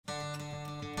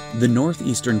The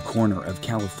northeastern corner of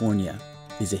California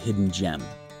is a hidden gem.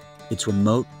 It's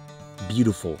remote,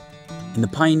 beautiful, and the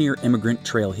pioneer immigrant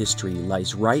trail history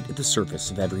lies right at the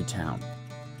surface of every town.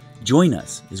 Join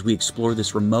us as we explore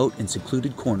this remote and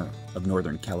secluded corner of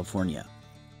Northern California.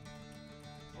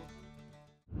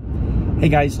 Hey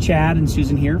guys, Chad and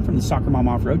Susan here from the Soccer Mom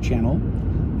Off-Road channel,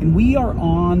 and we are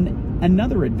on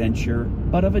another adventure,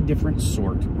 but of a different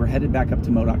sort. We're headed back up to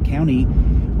Modoc County,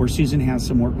 where Susan has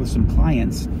some work with some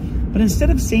clients. But instead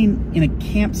of staying in a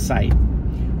campsite,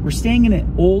 we're staying in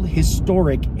an old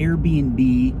historic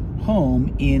Airbnb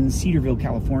home in Cedarville,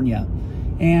 California.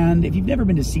 And if you've never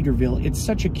been to Cedarville, it's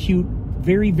such a cute,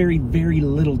 very, very, very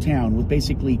little town with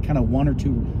basically kind of one or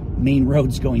two main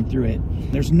roads going through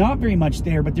it. There's not very much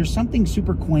there, but there's something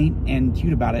super quaint and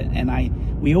cute about it,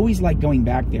 and we always like going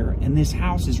back there. And this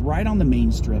house is right on the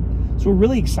main strip, so we're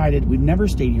really excited. We've never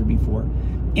stayed here before,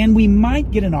 and we might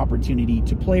get an opportunity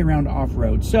to play around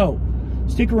off-road. So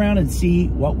stick around and see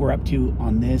what we're up to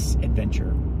on this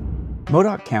adventure.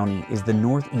 Modoc County is the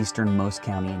northeasternmost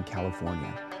county in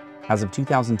California. As of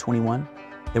 2021,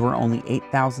 there were only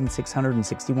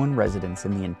 8,661 residents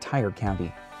in the entire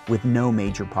county, with no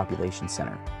major population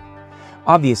center.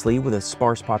 Obviously, with a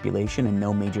sparse population and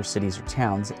no major cities or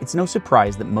towns, it's no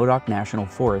surprise that Modoc National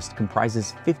Forest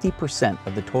comprises 50%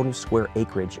 of the total square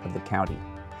acreage of the county.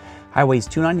 Highways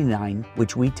 299,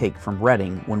 which we take from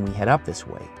Redding when we head up this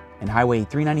way, and Highway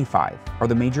 395 are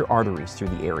the major arteries through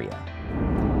the area.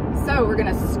 So we're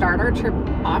gonna start our trip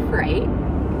off right.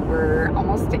 We're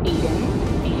almost to Adin,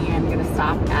 and we're gonna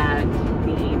stop at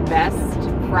the best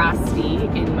Frosty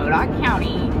in Modoc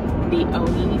County, the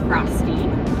Oney Frosty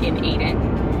in Adin,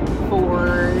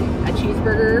 for a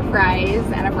cheeseburger, fries,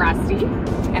 and a Frosty,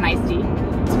 and iced tea.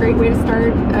 It's a great way to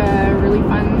start a really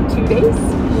fun 2 days,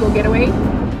 little getaway.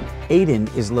 Adin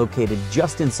is located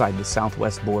just inside the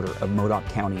southwest border of Modoc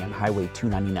County on Highway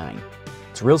 299.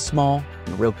 It's real small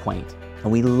and real quaint,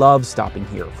 and we love stopping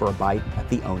here for a bite at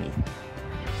the Oney.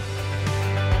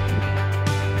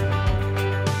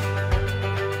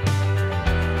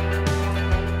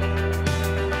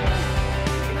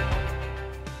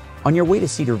 On your way to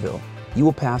Cedarville, you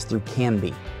will pass through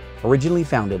Canby, originally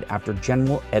founded after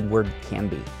General Edward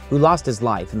Canby, who lost his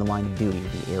life in the line of duty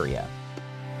of the area.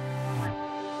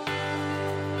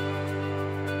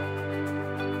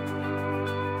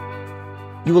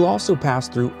 You will also pass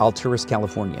through Alturas,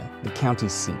 California, the county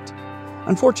seat.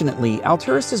 Unfortunately,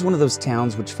 Alturas is one of those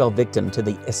towns which fell victim to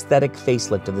the aesthetic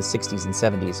facelift of the 60s and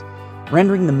 70s,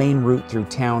 rendering the main route through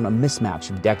town a mismatch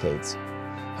of decades.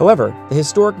 However, the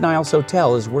historic Niles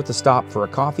Hotel is worth a stop for a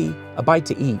coffee, a bite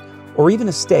to eat, or even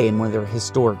a stay in one of their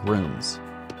historic rooms.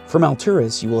 From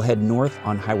Alturas, you will head north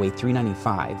on Highway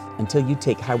 395 until you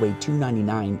take Highway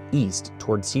 299 east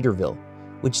toward Cedarville,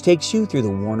 which takes you through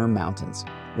the Warner Mountains,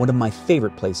 one of my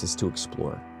favorite places to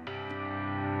explore.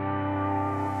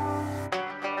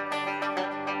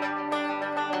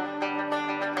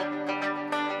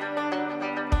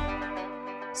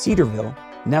 Cedarville,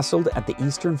 nestled at the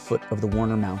eastern foot of the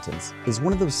Warner Mountains, is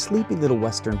one of those sleepy little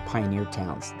western pioneer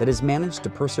towns that has managed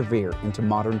to persevere into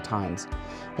modern times,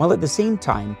 while at the same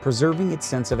time preserving its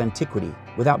sense of antiquity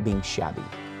without being shabby.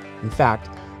 In fact,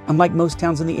 unlike most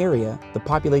towns in the area, the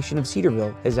population of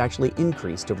Cedarville has actually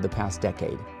increased over the past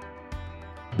decade.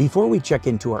 Before we check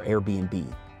into our Airbnb,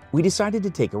 we decided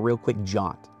to take a real quick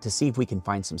jaunt to see if we can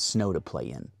find some snow to play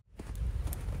in.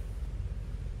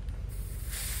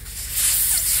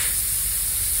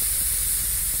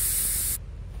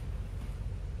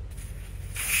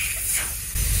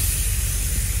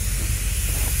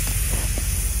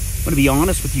 I'm gonna be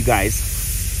honest with you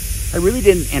guys, I really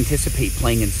didn't anticipate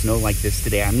playing in snow like this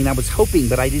today. I mean, I was hoping,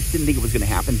 but I just didn't think it was gonna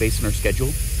happen based on our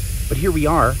schedule. But here we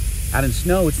are, out in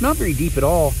snow. It's not very deep at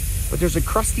all, but there's a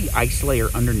crusty ice layer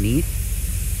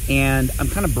underneath, and I'm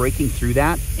kind of breaking through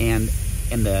that, and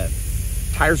the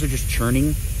tires are just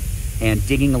churning and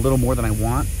digging a little more than I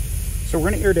want. So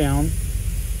we're gonna air down.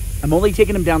 I'm only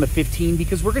taking them down to 15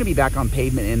 because we're gonna be back on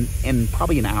pavement in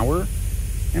probably an hour.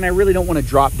 And I really don't want to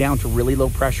drop down to really low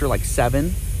pressure like 7,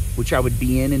 which I would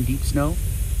be in deep snow.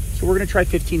 So we're going to try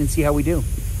 15 and see how we do.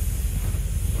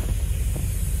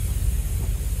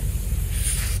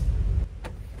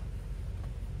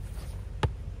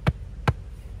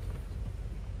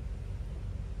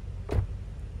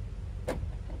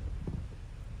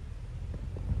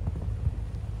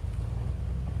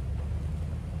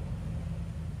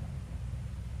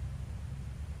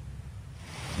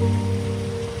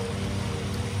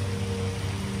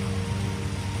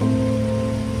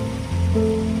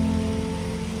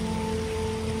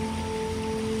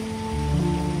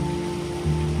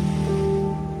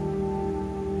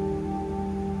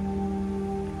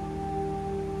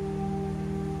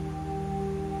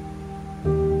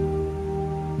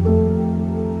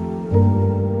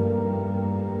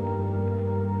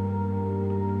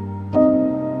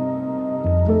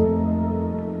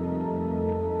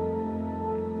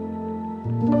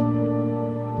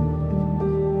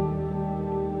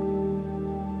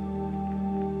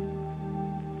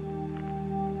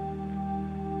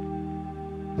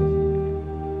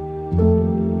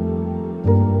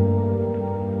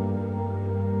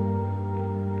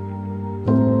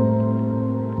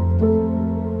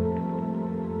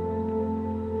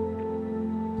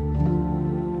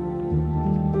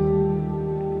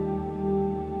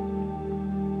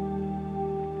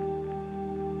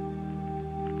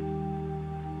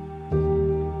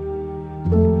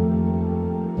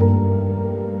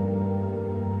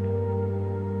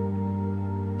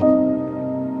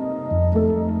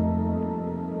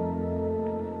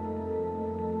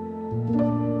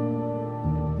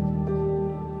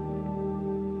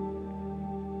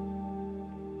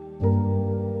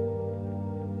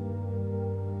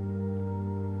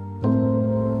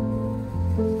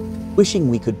 Wishing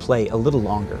we could play a little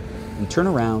longer, we turn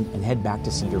around and head back to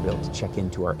Cedarville to check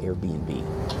into our Airbnb.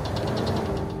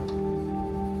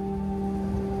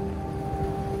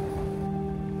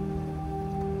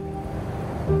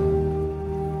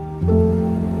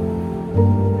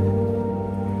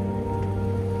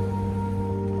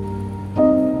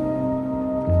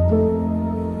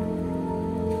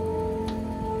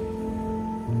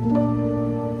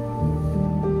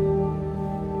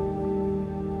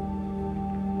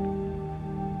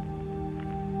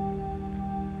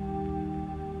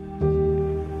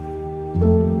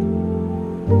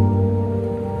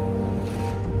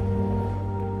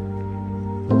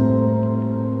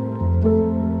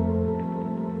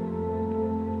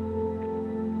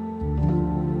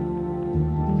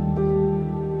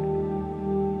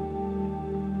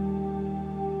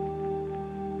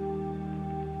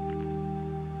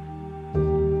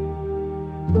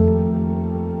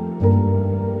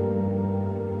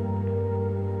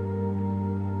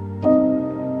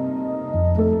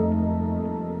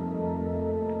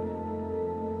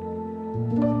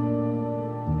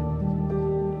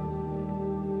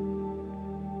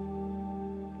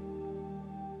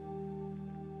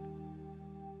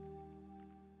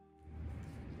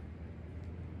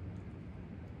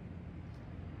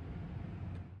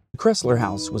 The Cressler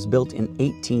House was built in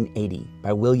 1880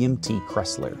 by William T.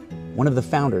 Cressler, one of the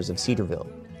founders of Cedarville.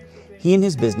 He and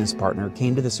his business partner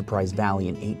came to the Surprise Valley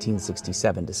in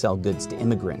 1867 to sell goods to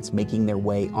immigrants making their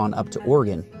way on up to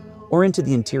Oregon or into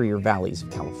the interior valleys of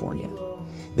California.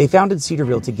 They founded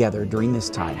Cedarville together during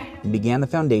this time and began the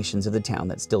foundations of the town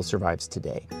that still survives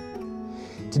today.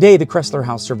 Today, the Cressler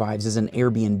House survives as an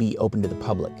Airbnb open to the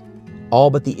public.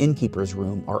 All but the innkeeper's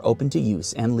room are open to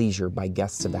use and leisure by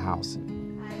guests of the house.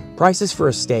 Prices for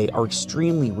a stay are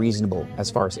extremely reasonable as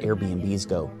far as Airbnbs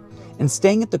go, and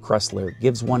staying at the Cressler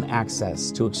gives one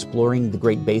access to exploring the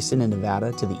Great Basin in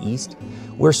Nevada to the east,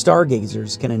 where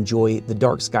stargazers can enjoy the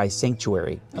dark sky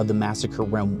sanctuary of the Massacre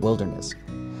Realm Wilderness,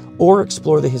 or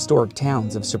explore the historic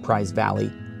towns of Surprise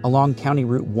Valley along County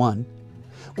Route 1,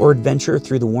 or adventure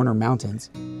through the Warner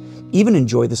Mountains, even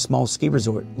enjoy the small ski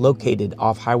resort located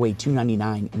off Highway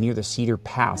 299 near the Cedar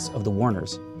Pass of the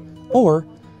Warners, or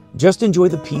just enjoy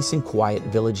the peace and quiet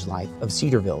village life of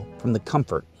Cedarville from the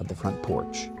comfort of the front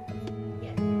porch.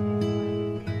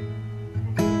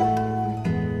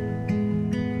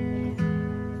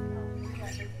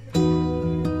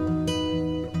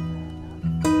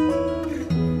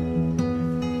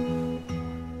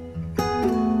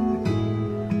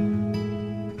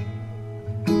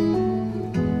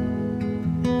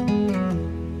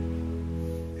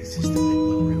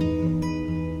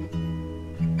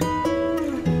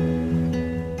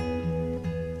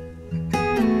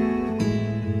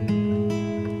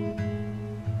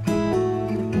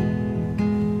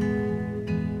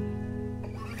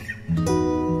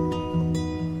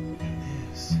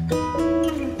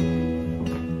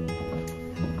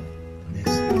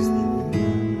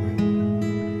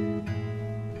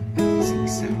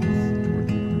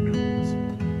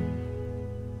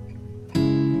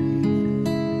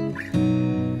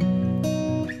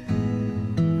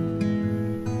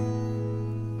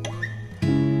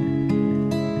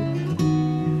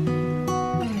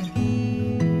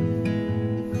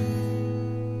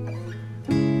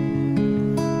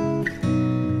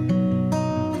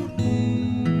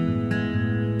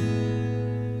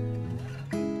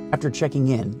 After checking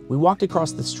in, we walked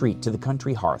across the street to the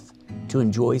country hearth to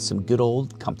enjoy some good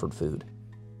old comfort food.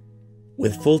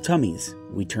 With full tummies,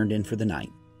 we turned in for the night.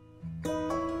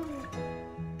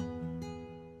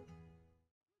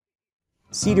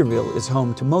 Cedarville is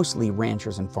home to mostly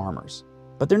ranchers and farmers,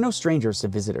 but they're no strangers to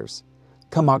visitors.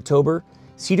 Come October,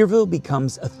 Cedarville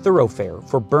becomes a thoroughfare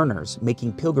for burners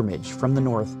making pilgrimage from the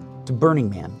north to Burning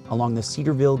Man along the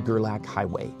Cedarville-Gerlach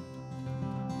Highway.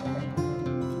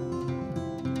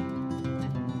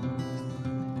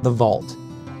 The Vault,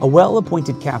 a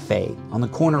well-appointed cafe on the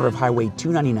corner of Highway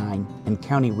 299 and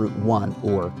County Route 1,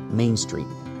 or Main Street,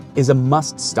 is a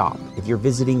must-stop if you're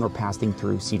visiting or passing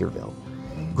through Cedarville.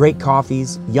 Great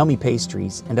coffees, yummy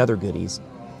pastries, and other goodies,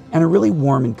 and a really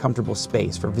warm and comfortable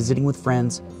space for visiting with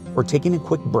friends or taking a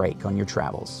quick break on your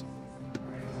travels.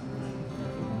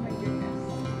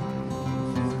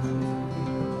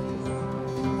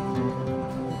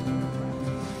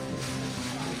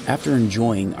 After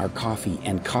enjoying our coffee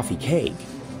and coffee cake,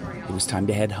 it was time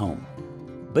to head home.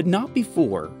 But not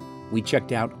before we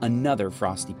checked out another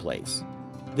Frosty place.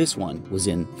 This one was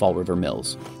in Fall River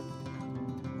Mills.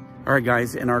 All right,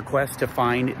 guys, in our quest to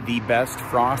find the best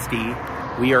Frosty,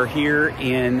 we are here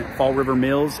in Fall River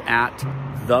Mills at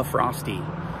The Frosty.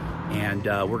 And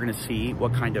we're gonna see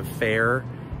what kind of fare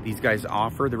These guys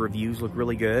offer, the reviews look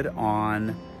really good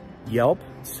on Yelp.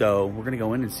 So we're gonna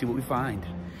go in and see what we find.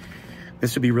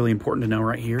 This would be really important to know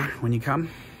right here when you come.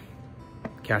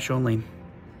 Cash only.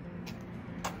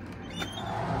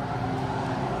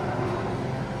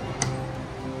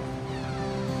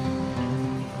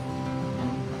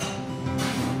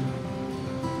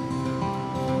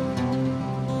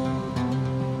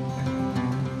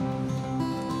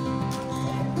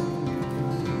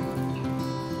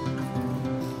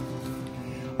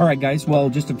 All right, guys,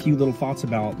 well, just a few little thoughts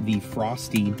about the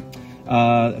Frosty.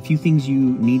 A few things you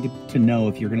need to know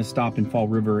if you're going to stop in Fall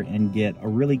River and get a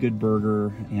really good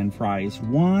burger and fries.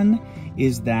 One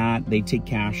is that they take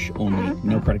cash only,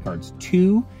 no credit cards.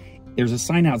 Two, there's a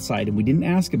sign outside, and we didn't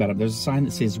ask about it. There's a sign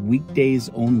that says weekdays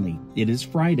only. It is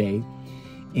Friday,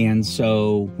 and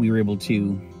so we were able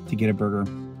to get a burger.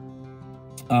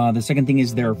 The second thing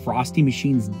is their Frosty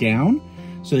machine's down,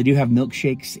 so they do have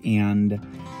milkshakes and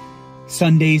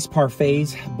Sundays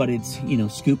parfaits, but it's, you know,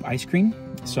 scoop ice cream.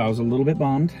 So I was a little bit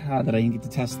bummed that I didn't get to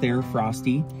test their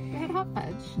Frosty. They had hot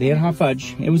fudge. They had hot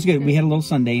fudge. It was good. We had a little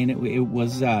sundae, and it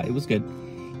was good.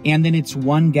 And then it's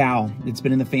one gal. It's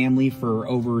been in the family for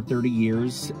over 30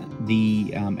 years.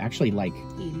 The actually like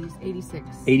 86.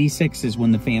 86 is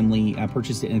when the family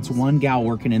purchased it, and it's one gal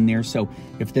working in there. So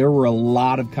if there were a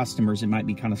lot of customers, it might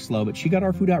be kind of slow, but she got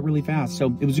our food out really fast.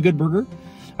 So it was a good burger.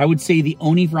 I would say the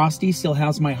Oney Frosty still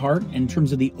has my heart in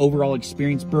terms of the overall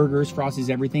experience. Burgers, Frosty's,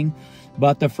 everything.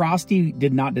 But the Frosty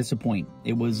did not disappoint.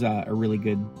 It was a really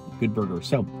good burger.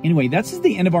 So anyway, that's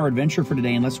the end of our adventure for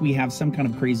today, unless we have some kind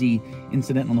of crazy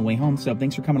incident on the way home. So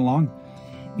thanks for coming along,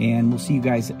 and we'll see you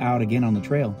guys out again on the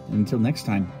trail. And until next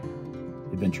time,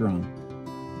 adventure on.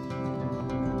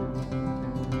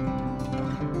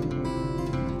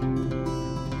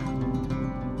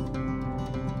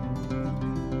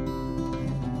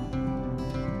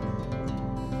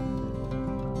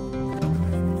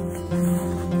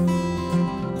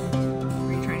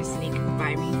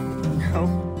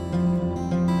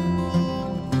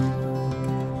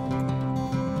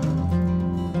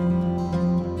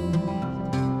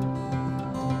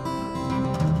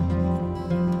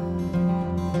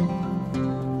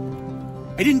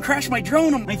 I didn't crash my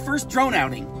drone on my first drone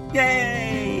outing.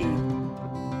 Yay!